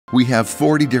We have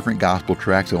 40 different gospel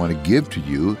tracts I want to give to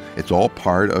you. It's all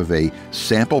part of a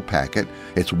sample packet.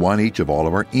 It's one each of all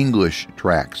of our English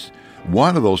tracts.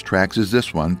 One of those tracts is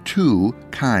this one, Two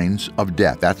Kinds of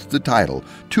Death. That's the title,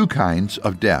 Two Kinds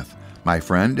of Death. My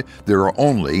friend, there are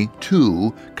only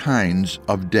two kinds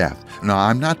of death. Now,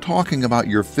 I'm not talking about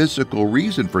your physical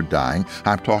reason for dying.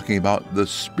 I'm talking about the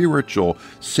spiritual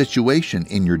situation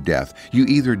in your death. You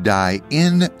either die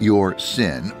in your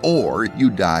sin or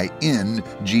you die in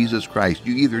Jesus Christ.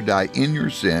 You either die in your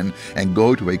sin and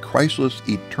go to a Christless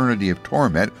eternity of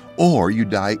torment, or you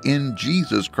die in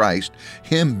Jesus Christ,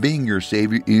 Him being your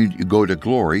Savior. You go to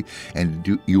glory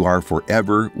and you are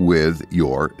forever with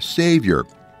your Savior.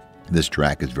 This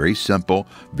tract is very simple,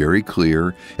 very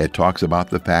clear. It talks about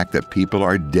the fact that people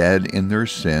are dead in their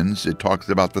sins. It talks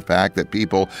about the fact that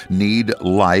people need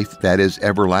life, that is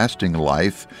everlasting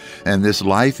life. And this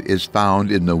life is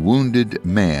found in the wounded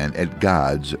man at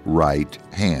God's right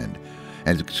hand.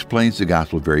 And it explains the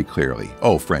gospel very clearly.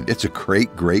 Oh, friend, it's a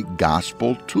great, great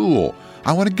gospel tool.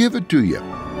 I want to give it to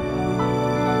you.